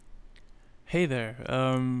Hey there.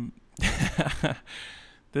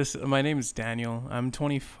 This my name is Daniel. I'm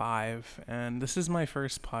 25, and this is my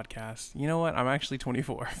first podcast. You know what? I'm actually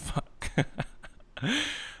 24. Fuck.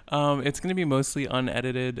 It's gonna be mostly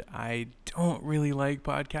unedited. I don't really like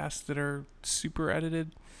podcasts that are super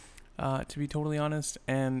edited, to be totally honest.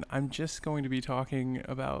 And I'm just going to be talking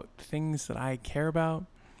about things that I care about,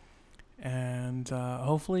 and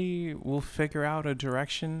hopefully we'll figure out a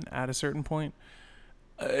direction at a certain point.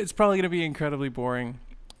 It's probably gonna be incredibly boring,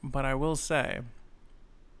 but I will say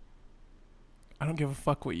I don't give a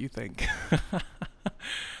fuck what you think. I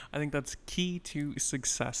think that's key to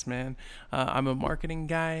success, man. I'm a marketing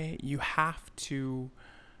guy. You have to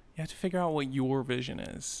figure out what your vision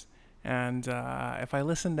is. And if I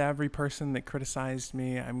listen to every person that criticized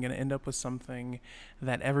me, I'm gonna end up with something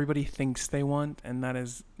that everybody thinks they want, and that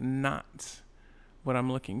is not what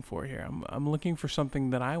I'm looking for here. I'm looking for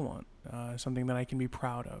something that I want, something that I can be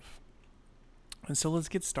proud of. And so let's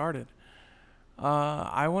get started.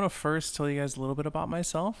 I want to first tell you guys a little bit about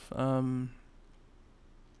myself. I'm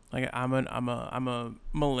a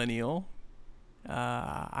millennial.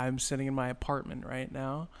 I'm sitting in my apartment right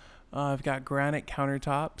now. I've got granite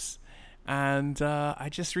countertops, and I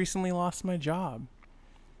just recently lost my job.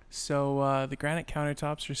 So the granite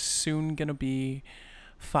countertops are soon gonna be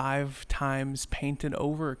 5 times painted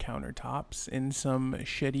over countertops in some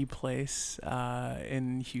shitty place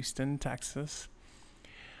in Houston, Texas.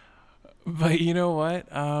 But you know what?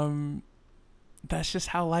 That's just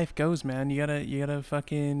how life goes, man. You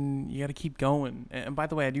gotta keep going. And by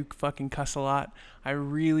the way, I do fucking cuss a lot. I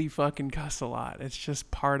really fucking cuss a lot. It's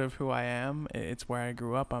just part of who I am. It's where I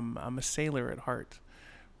grew up. I'm a sailor at heart,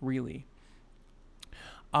 really.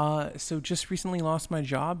 So just recently lost my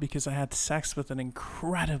job because I had sex with an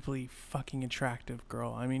incredibly fucking attractive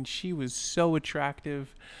girl. I mean, she was so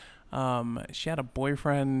attractive. She had a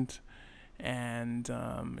boyfriend, and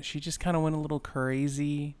she just kind of went a little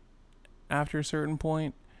crazy after a certain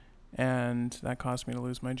point, and that caused me to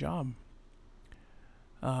lose my job.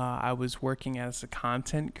 I was working as a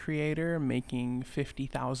content creator, making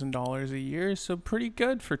 $50,000 a year, so pretty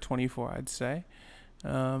good for 24, I'd say.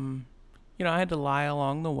 Um, I had to lie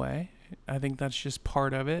along the way. I think that's just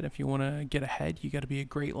part of it. If you want to get ahead, you got to be a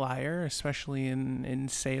great liar, especially in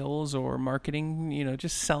sales or marketing,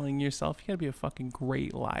 just selling yourself. You got to be a fucking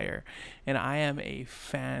great liar. And I am a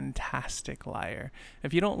fantastic liar.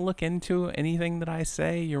 If you don't look into anything that I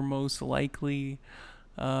say, you're most likely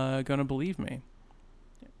going to believe me.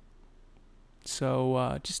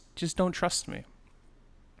 So just don't trust me.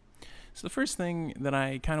 So the first thing that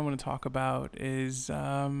I kind of want to talk about is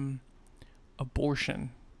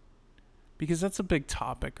abortion, because that's a big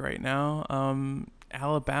topic right now.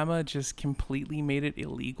 Alabama just completely made it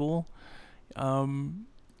illegal. Um,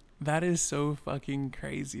 that is so fucking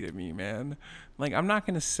crazy to me, man. Like, I'm not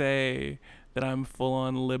gonna say that I'm full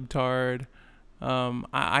on libtard.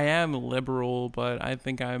 I am liberal, but I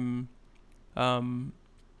think um,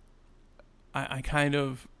 I kind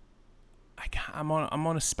of, I'm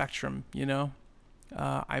on a spectrum, you know.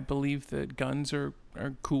 I believe that guns are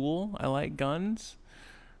cool. I like guns.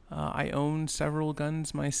 I own several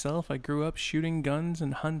guns myself. I grew up shooting guns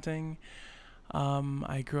and hunting.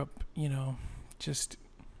 I grew up, just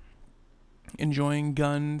enjoying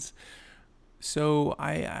guns. So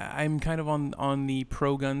I'm kind of on the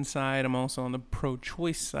pro gun side. I'm also on the pro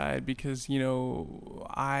choice side because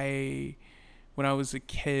I when I was a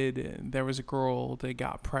kid there was a girl that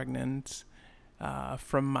got pregnant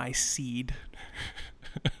from my seed,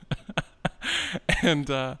 and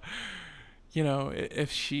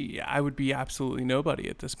if I would be absolutely nobody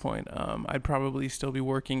at this point. I'd probably still be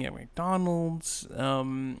working at McDonald's.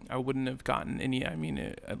 I wouldn't have gotten any,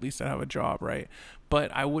 at least I'd have a job, right?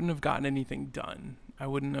 But I wouldn't have gotten anything done. I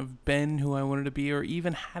wouldn't have been who I wanted to be or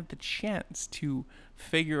even had the chance to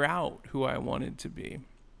figure out who I wanted to be.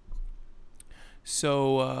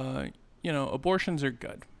 So, abortions are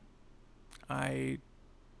good. I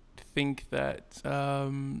think that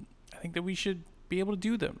we should be able to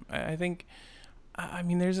do them. I think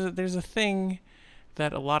there's a thing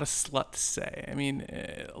that a lot of sluts say.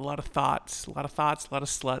 A lot of thoughts, a lot of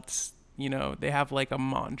sluts. They have like a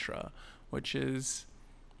mantra, which is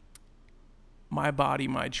my body,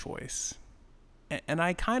 my choice, and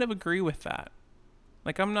I kind of agree with that.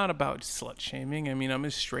 Like, I'm not about slut shaming. I'm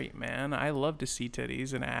a straight man. I love to see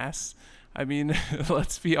titties and ass.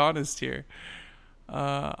 Let's be honest here.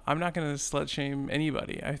 I'm not going to slut shame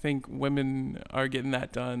anybody. I think women are getting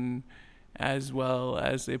that done as well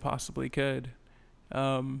as they possibly could.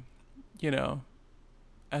 Um, you know,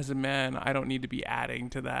 as a man, I don't need to be adding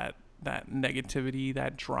to that negativity,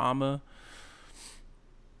 that drama.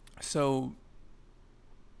 So,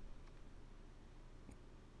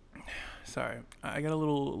 sorry, I got a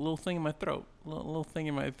little thing in my throat. Little thing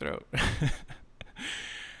in my throat.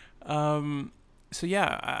 um, so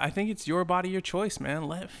yeah, I think it's your body, your choice, man.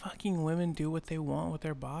 Let fucking women do what they want with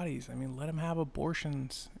their bodies. I mean, let them have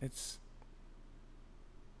abortions. It's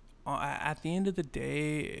at the end of the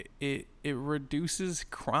day, it reduces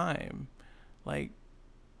crime, like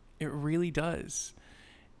it really does.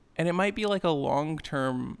 And it might be like a long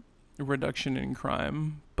term reduction in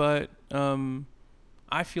crime, but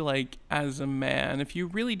I feel like as a man, if you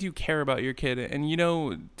really do care about your kid, and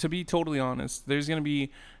to be totally honest, there's gonna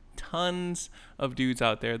be tons of dudes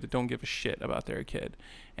out there that don't give a shit about their kid.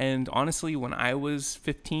 And honestly, when I was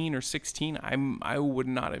 15 or 16, I would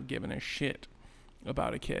not have given a shit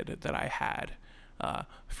about a kid that I had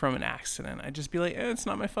from an accident. I'd just be like, it's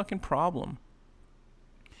not my fucking problem.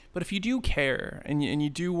 But if you do care and you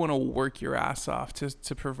do want to work your ass off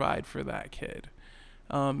to provide for that kid,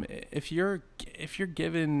 if you're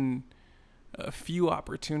given a few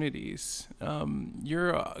opportunities,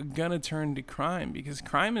 you're gonna turn to crime because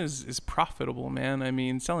crime is profitable, man. I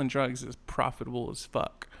mean, selling drugs is profitable as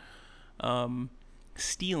fuck.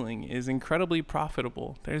 Stealing is incredibly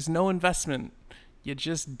profitable. There's no investment. You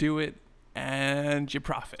just do it and you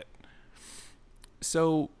profit.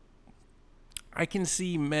 So I can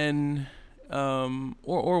see men,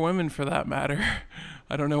 or women for that matter.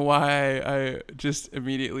 I don't know why I just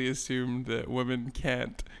immediately assumed that women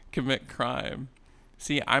can't commit crime.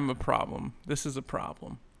 See, I'm a problem. This is a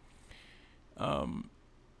problem. They're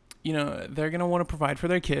going to want to provide for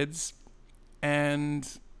their kids, and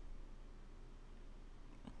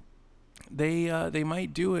they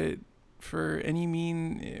might do it for any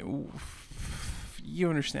you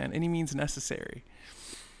understand, any means necessary.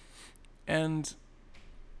 And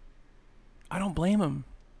I don't blame them.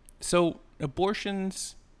 So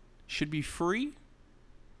abortions should be free.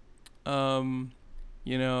 You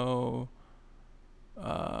know,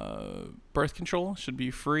 birth control should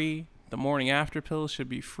be free. The morning after pills should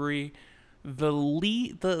be free.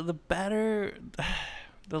 The better,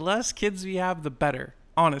 the less kids we have, the better.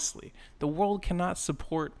 Honestly, the world cannot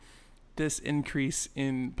support this increase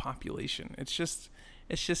in population. It's just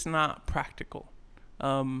not practical.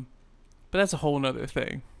 But that's a whole nother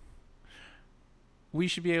thing. We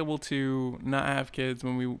should be able to not have kids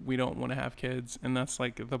when we don't want to have kids, and that's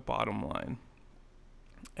like the bottom line.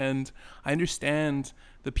 And I understand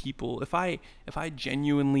the people. If I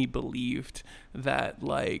genuinely believed that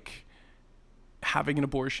like having an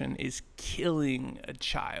abortion is killing a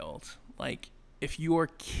child, like if you are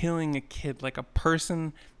killing a kid, like a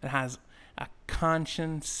person that has a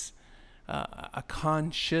conscience, a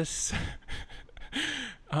conscious,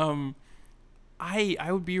 I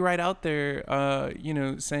would be right out there,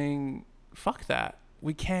 saying, fuck that.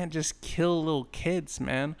 We can't just kill little kids,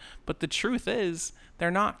 man. But the truth is, they're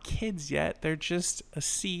not kids yet. They're just a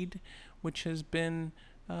seed which has been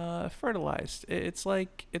fertilized. It's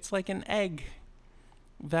like an egg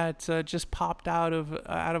that just popped out of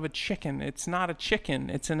a chicken. It's not a chicken.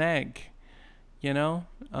 It's an egg. You know,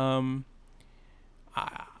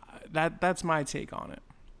 that's my take on it.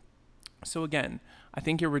 So again, I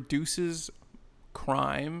think it reduces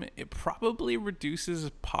crime. It probably reduces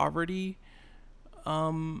poverty.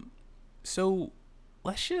 So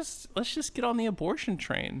let's just get on the abortion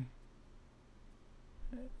train.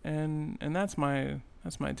 And that's my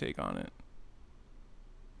take on it.